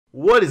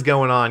What is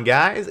going on,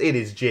 guys? It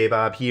is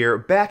J-Bob here,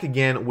 back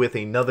again with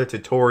another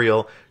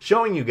tutorial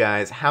showing you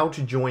guys how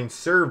to join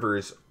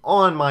servers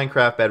on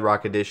Minecraft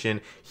Bedrock Edition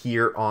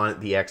here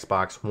on the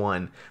Xbox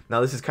One. Now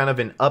this is kind of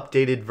an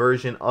updated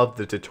version of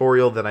the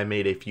tutorial that I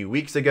made a few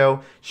weeks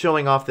ago,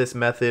 showing off this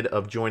method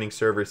of joining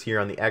servers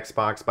here on the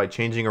Xbox by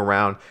changing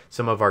around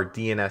some of our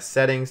DNS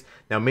settings.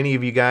 Now many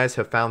of you guys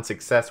have found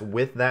success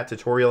with that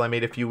tutorial I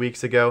made a few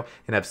weeks ago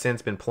and have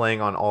since been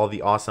playing on all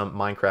the awesome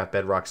Minecraft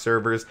Bedrock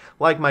servers,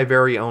 like my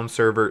very own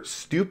server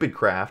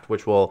StupidCraft,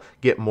 which we'll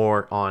get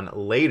more on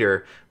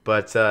later.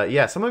 But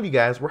yeah, some of you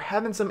guys were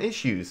having some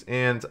issues,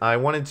 and I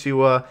wanted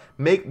to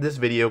make this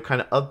video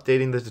kind of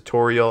updating the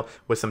tutorial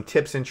with some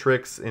tips and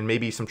tricks and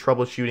maybe some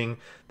troubleshooting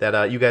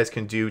that you guys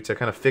can do to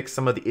kind of fix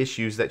some of the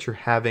issues that you're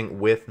having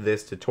with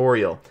this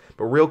tutorial.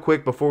 But real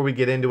quick, before we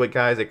get into it,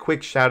 guys, a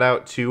quick shout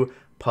out to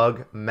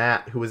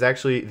Pugmatt, who was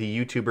actually the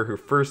YouTuber who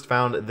first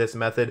found this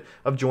method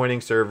of joining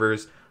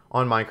servers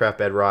on Minecraft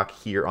Bedrock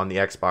here on the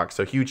Xbox.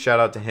 So huge shout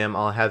out to him.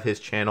 I'll have his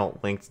channel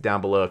linked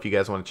down below if you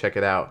guys want to check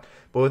it out.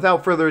 But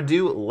without further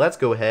ado, let's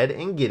go ahead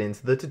and get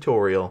into the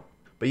tutorial.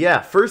 But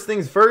yeah, first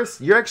things first,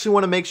 you actually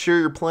want to make sure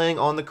you're playing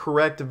on the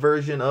correct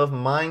version of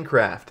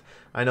Minecraft.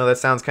 I know that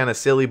sounds kind of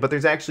silly, but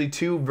there's actually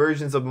two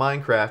versions of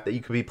Minecraft that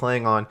you could be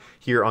playing on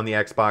here on the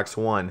Xbox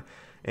One.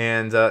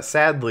 And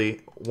sadly,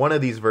 one of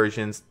these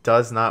versions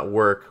does not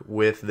work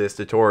with this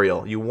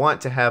tutorial. You want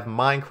to have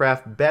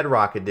Minecraft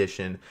Bedrock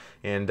Edition,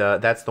 and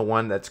that's the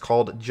one that's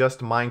called just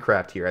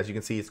Minecraft here. As you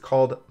can see, it's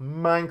called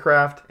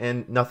Minecraft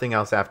and nothing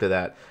else after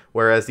that.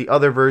 Whereas the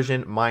other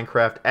version,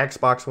 Minecraft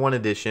Xbox One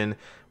Edition,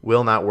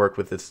 will not work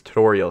with this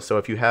tutorial. So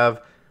if you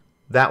have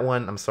that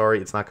one, I'm sorry,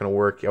 it's not going to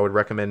work. I would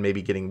recommend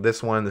maybe getting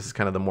this one. This is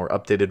kind of the more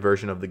updated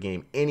version of the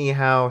game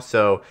anyhow.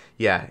 So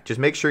yeah, just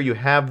make sure you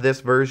have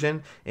this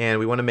version, and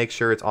we want to make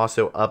sure it's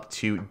also up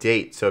to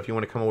date. So if you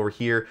want to come over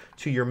here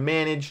to your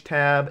Manage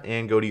tab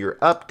and go to your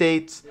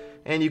updates,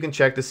 and you can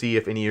check to see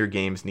if any of your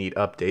games need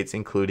updates,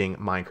 including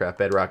Minecraft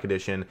Bedrock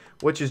Edition,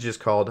 which is just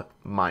called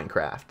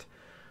Minecraft.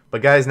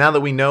 But guys, now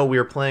that we know we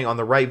are playing on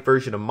the right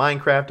version of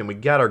Minecraft and we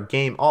got our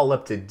game all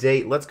up to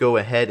date, let's go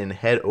ahead and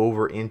head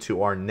over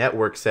into our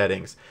network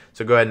settings.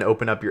 So go ahead and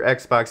open up your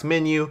Xbox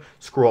menu,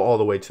 scroll all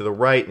the way to the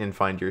right and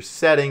find your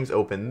settings,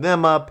 open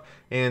them up,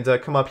 and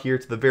come up here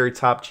to the very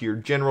top to your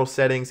general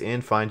settings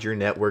and find your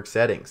network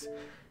settings.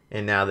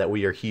 And now that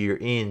we are here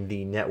in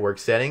the network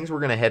settings, we're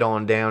going to head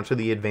on down to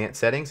the advanced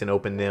settings and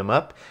open them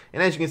up.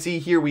 And as you can see,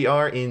 here we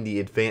are in the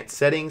advanced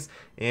settings.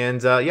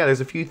 And yeah,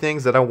 there's a few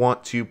things that I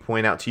want to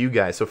point out to you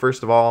guys. So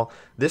first of all,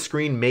 this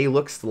screen may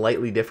look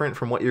slightly different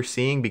from what you're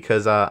seeing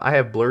because I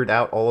have blurred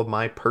out all of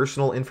my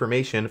personal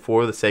information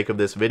for the sake of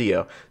this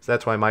video. So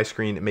that's why my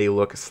screen may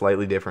look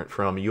slightly different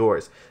from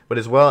yours. But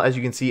as well, as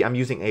you can see, I'm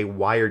using a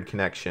wired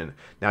connection.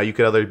 Now you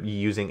could either be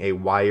using a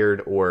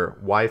wired or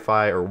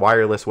Wi-Fi or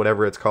wireless,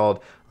 whatever it's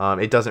called.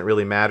 It doesn't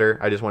really matter.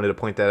 I just wanted to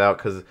point that out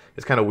because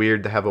it's kind of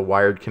weird to have a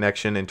wired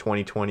connection in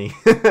 2020.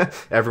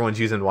 Everyone's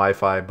using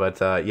Wi-Fi,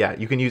 but yeah,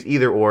 you can use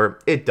either or.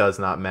 It does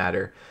not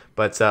matter.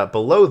 But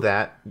below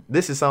that,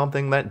 this is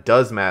something that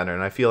does matter,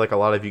 and I feel like a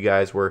lot of you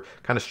guys were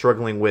kind of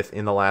struggling with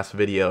in the last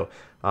video,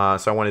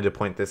 so I wanted to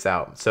point this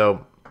out.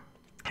 So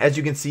as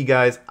you can see,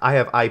 guys, I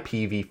have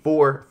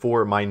IPv4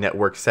 for my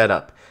network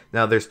setup.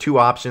 Now there's two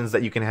options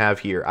that you can have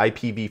here,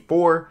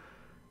 IPv4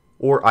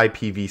 or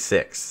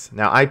IPv6.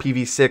 Now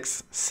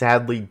IPv6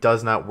 sadly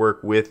does not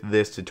work with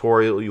this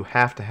tutorial. You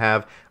have to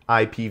have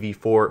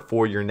IPv4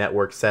 for your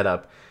network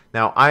setup.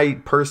 Now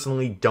I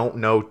personally don't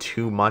know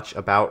too much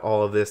about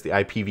all of this, the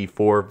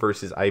IPv4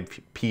 versus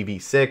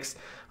IPv6,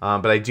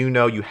 but I do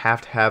know you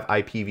have to have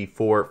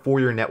IPv4 for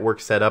your network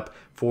setup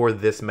for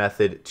this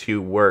method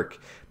to work.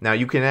 Now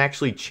you can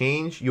actually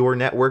change your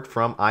network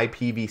from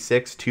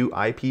IPv6 to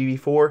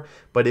IPv4,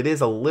 but it is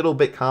a little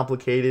bit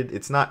complicated.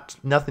 It's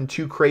nothing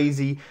too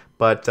crazy,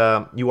 but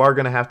you are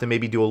going to have to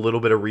maybe do a little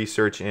bit of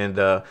research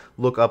and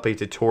look up a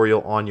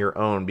tutorial on your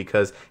own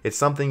because it's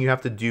something you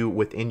have to do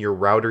within your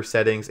router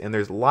settings, and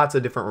there's lots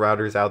of different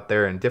routers out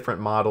there and different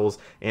models,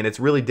 and it's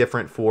really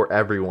different for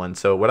everyone.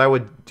 So what I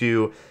would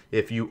do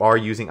if you are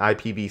using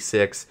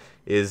IPv6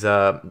 is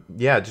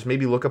yeah, just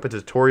maybe look up a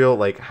tutorial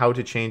like how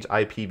to change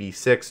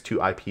IPv6 to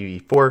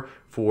IPv4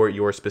 for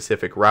your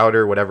specific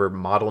router, whatever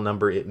model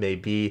number it may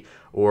be.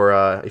 Or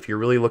if you're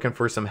really looking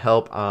for some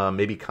help,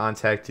 maybe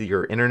contact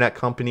your internet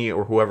company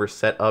or whoever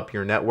set up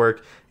your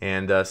network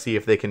and see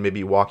if they can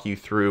maybe walk you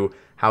through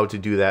how to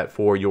do that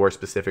for your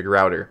specific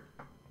router.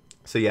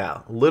 So yeah,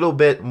 a little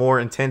bit more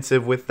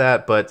intensive with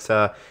that, but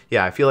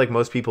yeah, I feel like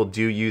most people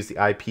do use the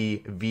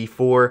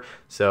IPv4.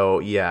 So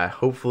yeah,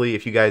 hopefully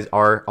if you guys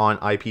are on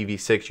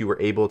IPv6, you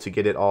were able to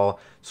get it all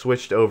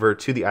switched over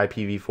to the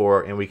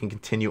IPv4, and we can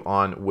continue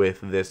on with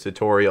this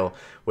tutorial,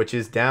 which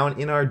is down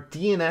in our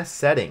DNS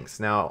settings.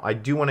 Now, I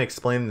do want to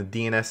explain the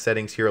DNS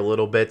settings here a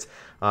little bit.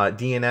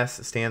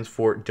 DNS stands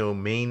for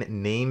Domain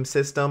Name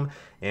System,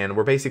 and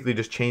we're basically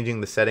just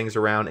changing the settings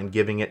around and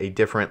giving it a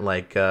different,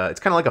 like, it's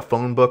kind of like a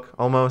phone book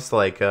almost,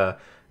 like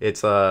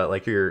It's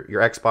like your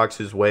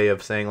Xbox's way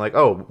of saying like,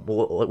 oh,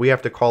 well, we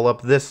have to call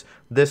up this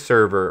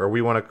server, or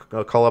we want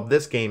to call up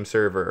this game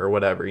server or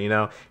whatever. You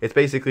know, it's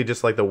basically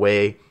just like the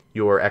way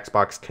your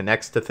Xbox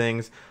connects to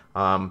things.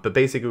 But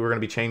basically, we're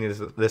going to be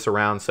changing this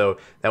around so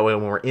that way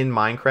when we're in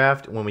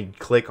Minecraft, when we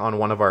click on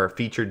one of our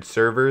featured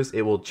servers,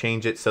 it will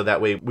change it so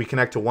that way we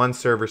connect to one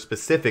server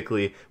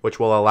specifically, which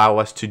will allow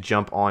us to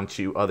jump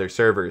onto other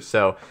servers.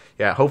 So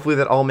yeah, hopefully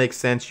that all makes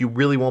sense. You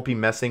really won't be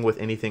messing with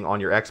anything on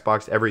your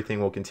Xbox.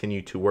 Everything will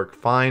continue to work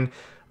fine.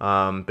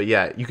 But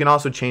yeah, you can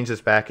also change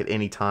this back at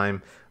any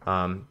time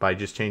by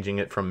just changing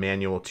it from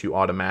manual to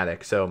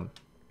automatic. So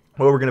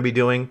what we're going to be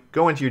doing,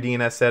 go into your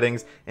DNS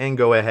settings and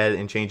go ahead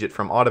and change it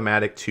from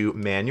automatic to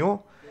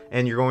manual.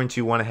 And you're going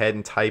to want to head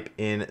and type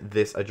in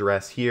this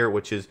address here,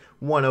 which is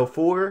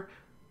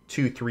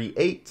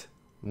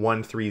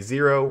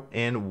 104.238.130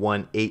 and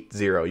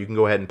 180. You can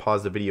go ahead and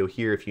pause the video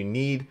here if you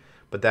need,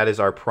 but that is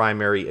our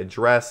primary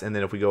address. And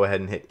then if we go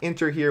ahead and hit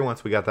enter here,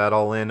 once we got that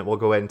all in, we'll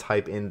go ahead and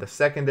type in the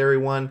secondary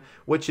one,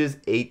 which is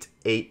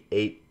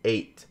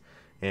 8888.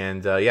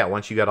 And yeah,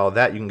 once you got all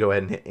that, you can go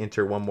ahead and hit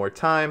enter one more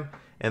time.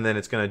 And then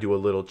it's going to do a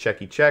little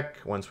checky check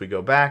once we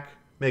go back,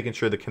 making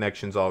sure the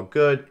connection's all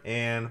good,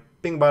 and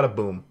bing bada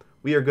boom,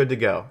 we are good to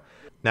go.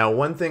 Now,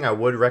 one thing I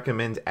would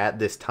recommend at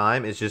this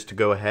time is just to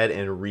go ahead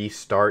and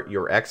restart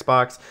your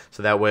Xbox,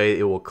 so that way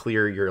it will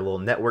clear your little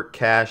network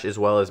cache as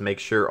well as make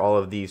sure all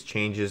of these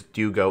changes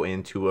do go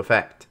into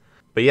effect.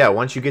 But yeah,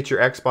 once you get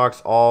your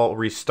Xbox all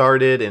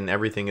restarted and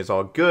everything is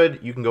all good,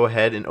 you can go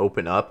ahead and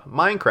open up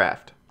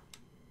Minecraft.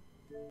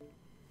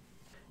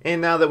 And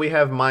now that we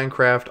have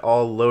Minecraft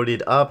all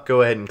loaded up,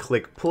 go ahead and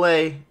click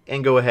play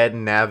and go ahead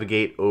and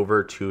navigate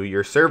over to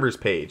your servers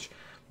page.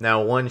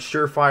 Now, one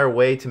surefire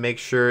way to make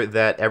sure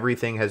that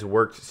everything has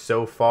worked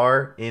so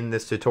far in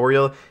this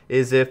tutorial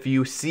is if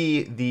you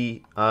see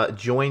the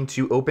join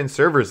to open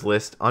servers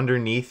list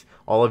underneath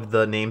all of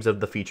the names of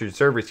the featured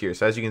servers here.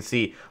 So as you can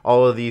see,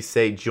 all of these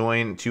say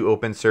join to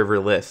open server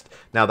list.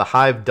 Now the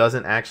Hive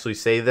doesn't actually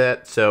say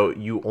that, so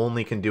you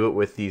only can do it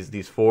with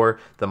these four: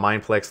 the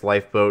Mineplex,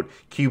 Lifeboat,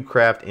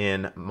 CubeCraft,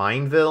 and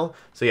Mineville.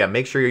 So yeah,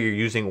 make sure you're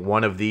using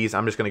one of these.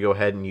 I'm just going to go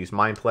ahead and use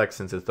Mineplex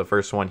since it's the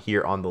first one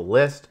here on the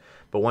list.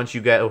 But once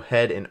you go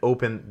ahead and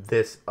open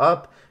this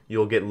up,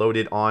 you'll get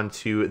loaded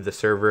onto the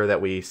server that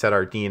we set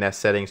our DNS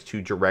settings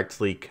to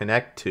directly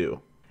connect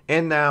to.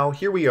 And now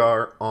here we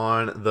are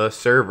on the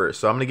server.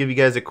 So I'm going to give you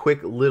guys a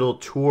quick little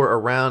tour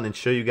around and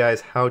show you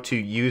guys how to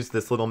use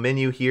this little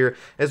menu here,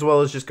 as well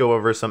as just go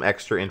over some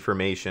extra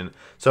information.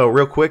 So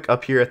real quick,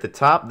 up here at the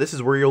top, this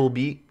is where you'll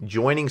be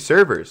joining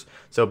servers.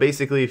 So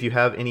basically, if you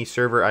have any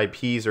server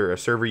IPs or a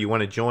server you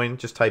want to join,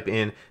 just type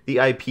in the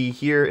IP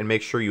here and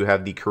make sure you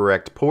have the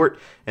correct port.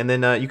 And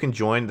then you can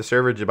join the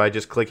server by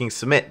just clicking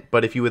submit.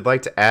 But if you would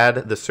like to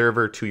add the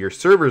server to your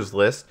servers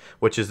list,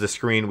 which is the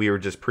screen we were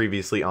just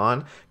previously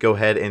on, go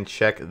ahead and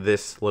check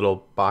this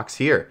little box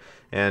here.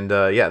 And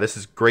yeah, this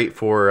is great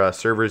for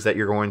servers that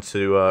you're going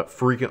to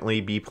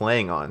frequently be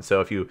playing on. So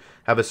if you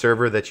have a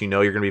server that you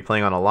know you're going to be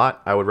playing on a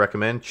lot, I would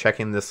recommend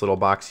checking this little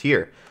box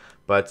here.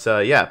 But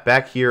yeah,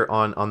 back here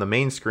on the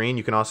main screen,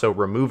 you can also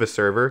remove a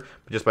server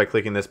just by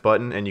clicking this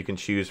button, and you can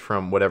choose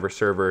from whatever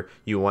server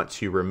you want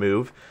to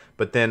remove.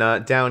 But then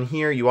down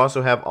here, you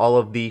also have all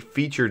of the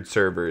featured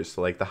servers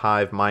like the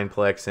Hive,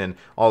 Mineplex, and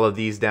all of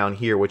these down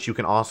here, which you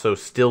can also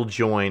still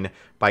join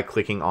by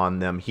clicking on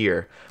them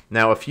here.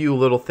 Now, a few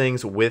little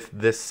things with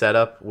this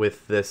setup,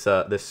 with this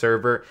this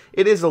server,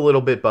 it is a little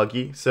bit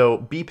buggy, so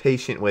be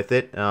patient with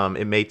it.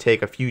 It may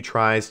take a few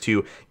tries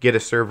to get a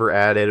server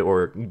added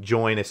or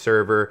join a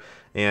server.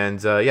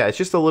 And yeah, it's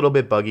just a little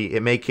bit buggy.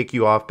 It may kick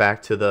you off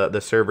back to the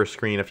server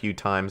screen a few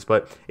times,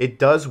 but it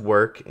does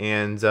work.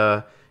 And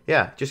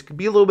yeah, just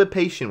be a little bit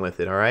patient with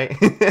it, all right?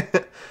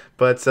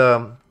 But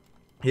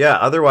yeah,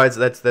 otherwise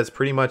that's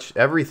pretty much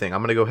everything.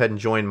 I'm going to go ahead and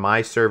join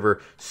my server,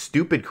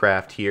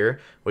 StupidCraft here,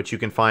 which you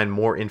can find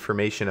more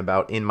information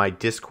about in my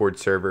Discord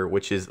server,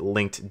 which is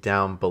linked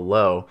down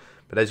below.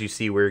 But as you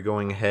see, we're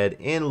going ahead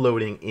and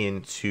loading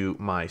into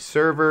my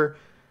server.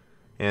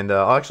 And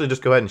I'll actually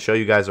just go ahead and show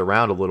you guys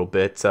around a little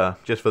bit,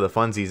 just for the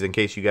funsies, in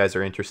case you guys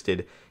are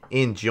interested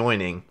in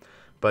joining.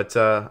 But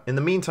in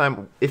the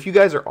meantime, if you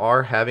guys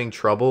are having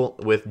trouble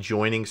with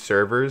joining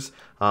servers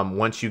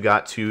once you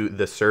got to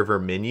the server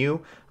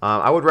menu,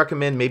 I would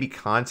recommend maybe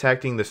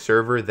contacting the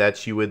server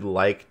that you would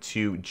like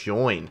to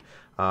join.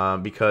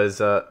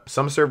 Because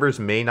some servers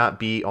may not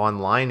be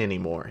online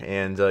anymore,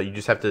 and you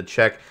just have to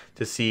check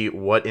to see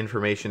what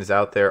information is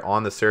out there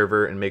on the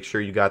server and make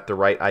sure you got the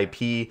right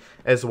IP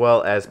as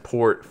well as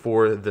port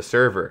for the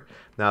server.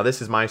 Now,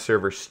 this is my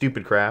server,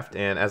 StupidCraft,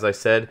 and as I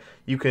said,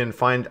 you can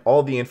find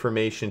all the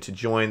information to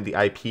join the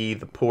IP,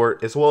 the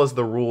port, as well as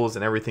the rules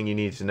and everything you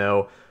need to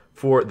know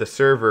for the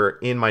server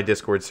in my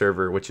Discord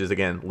server, which is,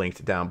 again,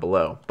 linked down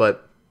below.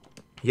 But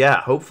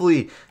yeah,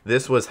 hopefully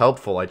this was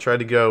helpful. I tried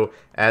to go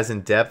as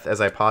in depth as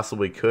I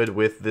possibly could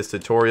with this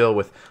tutorial,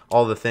 with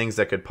all the things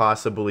that could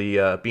possibly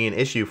be an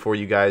issue for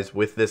you guys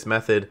with this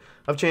method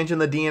of changing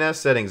the DNS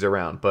settings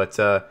around. But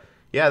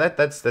yeah,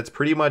 that's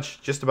pretty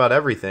much just about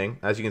everything.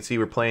 As you can see,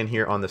 we're playing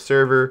here on the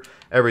server.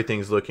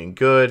 Everything's looking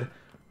good.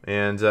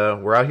 And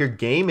we're out here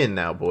gaming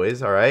now,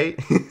 boys, all right?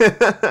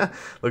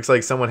 Looks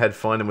like someone had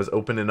fun and was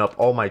opening up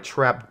all my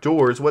trap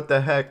doors. What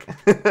the heck?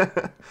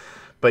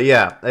 But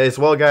yeah, as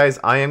well, guys,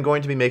 I am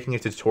going to be making a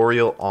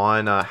tutorial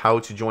on how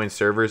to join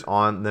servers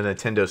on the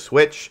Nintendo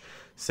Switch,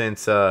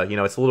 since, you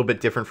know, it's a little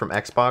bit different from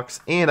Xbox,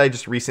 and I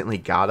just recently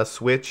got a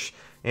Switch,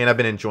 and I've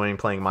been enjoying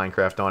playing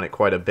Minecraft on it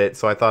quite a bit,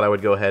 so I thought I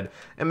would go ahead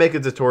and make a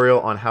tutorial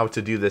on how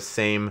to do this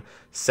same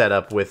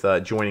setup with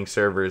joining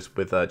servers,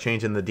 with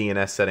changing the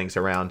DNS settings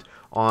around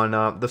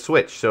on the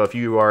Switch. So if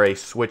you are a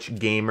Switch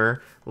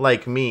gamer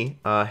like me,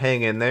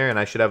 hang in there, and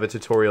I should have a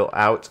tutorial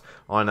out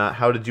on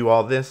how to do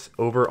all this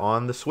over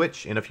on the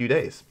Switch in a few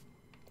days.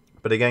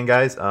 But again,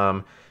 guys,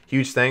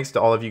 huge thanks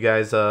to all of you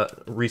guys'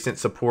 recent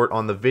support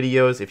on the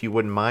videos. If you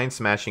wouldn't mind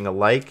smashing a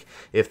like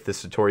if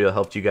this tutorial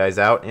helped you guys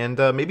out, and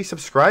maybe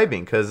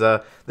subscribing, because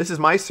this is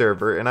my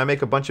server and I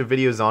make a bunch of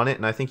videos on it,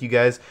 and I think you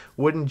guys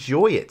would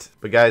enjoy it.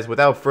 But guys,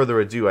 without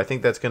further ado, I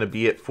think that's going to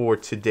be it for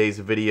today's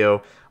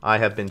video. I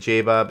have been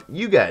J-Bob.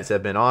 You guys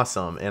have been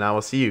awesome, and I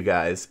will see you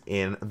guys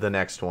in the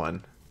next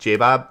one.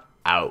 J-Bob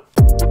out.